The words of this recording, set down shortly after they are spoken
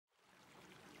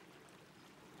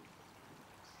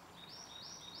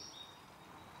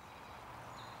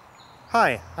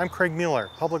Hi, I'm Craig Mueller,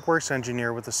 Public Works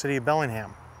Engineer with the City of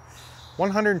Bellingham.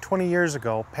 120 years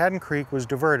ago, Padden Creek was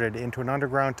diverted into an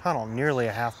underground tunnel nearly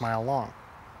a half-mile long.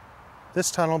 This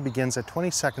tunnel begins at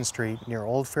 22nd Street near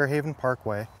Old Fairhaven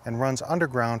Parkway and runs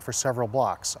underground for several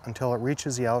blocks until it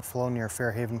reaches the outflow near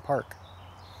Fairhaven Park.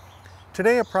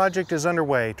 Today a project is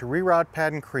underway to reroute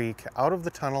Padden Creek out of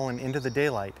the tunnel and into the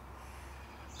daylight.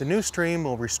 The new stream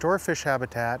will restore fish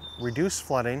habitat, reduce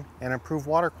flooding, and improve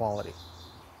water quality.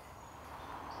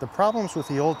 The problems with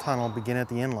the old tunnel begin at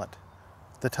the inlet.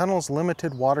 The tunnel's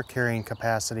limited water carrying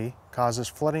capacity causes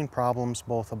flooding problems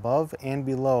both above and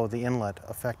below the inlet,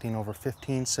 affecting over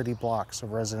 15 city blocks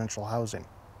of residential housing.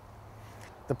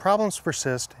 The problems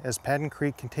persist as Padden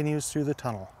Creek continues through the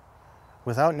tunnel.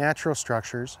 Without natural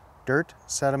structures, dirt,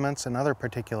 sediments, and other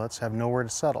particulates have nowhere to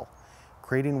settle,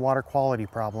 creating water quality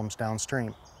problems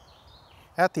downstream.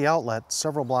 At the outlet,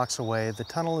 several blocks away, the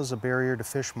tunnel is a barrier to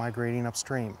fish migrating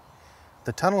upstream.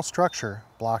 The tunnel structure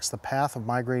blocks the path of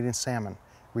migrating salmon,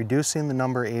 reducing the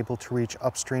number able to reach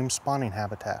upstream spawning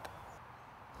habitat.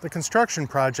 The construction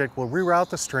project will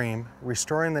reroute the stream,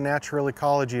 restoring the natural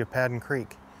ecology of Padden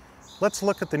Creek. Let's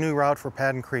look at the new route for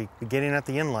Padden Creek, beginning at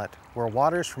the inlet, where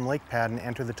waters from Lake Padden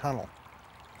enter the tunnel.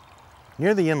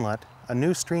 Near the inlet, a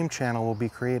new stream channel will be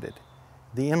created.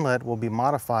 The inlet will be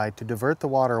modified to divert the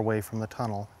water away from the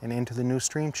tunnel and into the new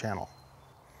stream channel.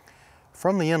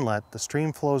 From the inlet, the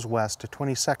stream flows west to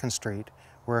 22nd Street,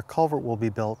 where a culvert will be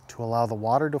built to allow the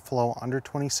water to flow under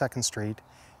 22nd Street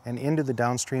and into the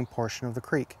downstream portion of the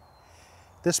creek.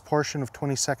 This portion of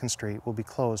 22nd Street will be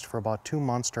closed for about 2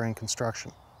 months during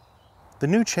construction. The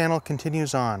new channel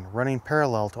continues on, running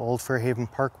parallel to Old Fairhaven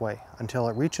Parkway until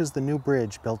it reaches the new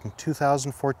bridge built in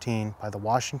 2014 by the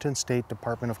Washington State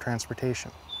Department of Transportation.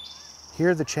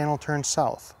 Here the channel turns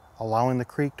south, allowing the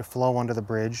creek to flow under the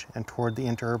bridge and toward the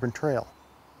Interurban Trail.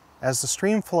 As the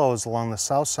stream flows along the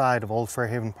south side of Old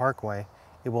Fairhaven Parkway,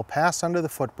 it will pass under the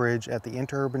footbridge at the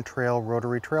Interurban Trail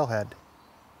Rotary Trailhead.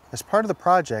 As part of the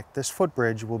project, this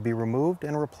footbridge will be removed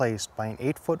and replaced by an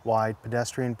 8-foot wide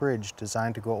pedestrian bridge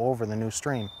designed to go over the new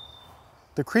stream.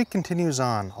 The creek continues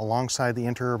on alongside the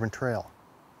Interurban Trail.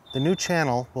 The new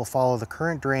channel will follow the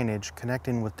current drainage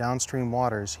connecting with downstream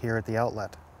waters here at the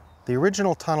outlet. The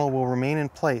original tunnel will remain in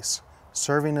place,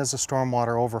 serving as a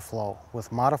stormwater overflow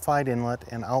with modified inlet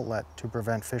and outlet to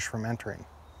prevent fish from entering.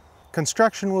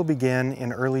 Construction will begin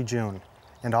in early June,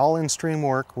 and all in-stream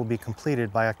work will be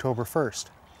completed by October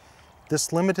 1st.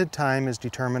 This limited time is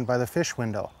determined by the fish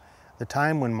window, the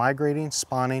time when migrating,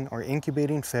 spawning, or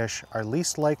incubating fish are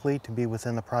least likely to be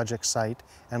within the project site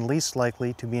and least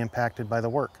likely to be impacted by the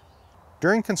work.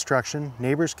 During construction,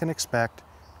 neighbors can expect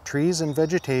trees and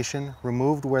vegetation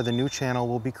removed where the new channel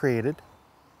will be created,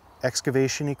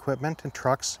 excavation equipment and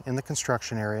trucks in the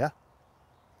construction area,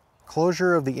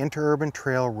 closure of the Interurban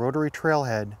Trail Rotary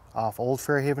Trailhead off Old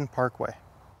Fairhaven Parkway,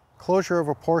 closure of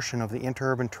a portion of the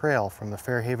Interurban Trail from the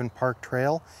Fairhaven Park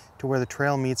Trail to where the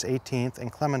trail meets 18th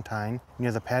and Clementine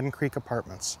near the Padden Creek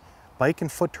Apartments. Bike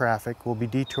and foot traffic will be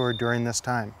detoured during this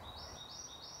time.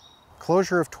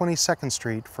 Closure of 22nd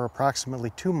Street for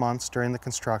approximately 2 months during the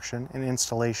construction and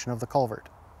installation of the culvert.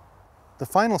 The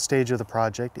final stage of the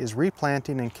project is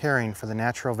replanting and caring for the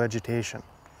natural vegetation.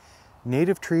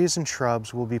 Native trees and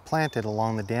shrubs will be planted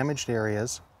along the damaged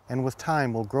areas and with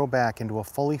time will grow back into a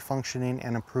fully functioning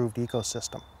and improved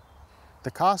ecosystem. The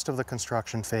cost of the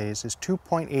construction phase is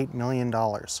 $2.8 million.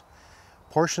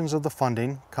 Portions of the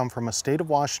funding come from a State of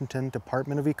Washington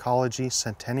Department of Ecology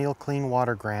Centennial Clean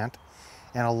Water Grant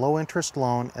and a low-interest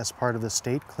loan as part of the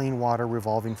State Clean Water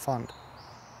Revolving Fund.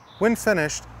 When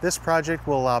finished, this project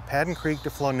will allow Padden Creek to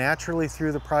flow naturally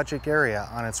through the project area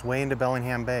on its way into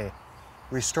Bellingham Bay,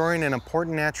 restoring an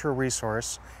important natural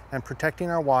resource and protecting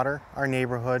our water, our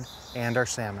neighborhood, and our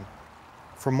salmon.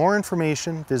 For more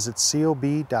information, visit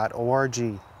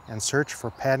cob.org and search for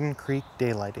Padden Creek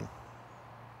daylighting.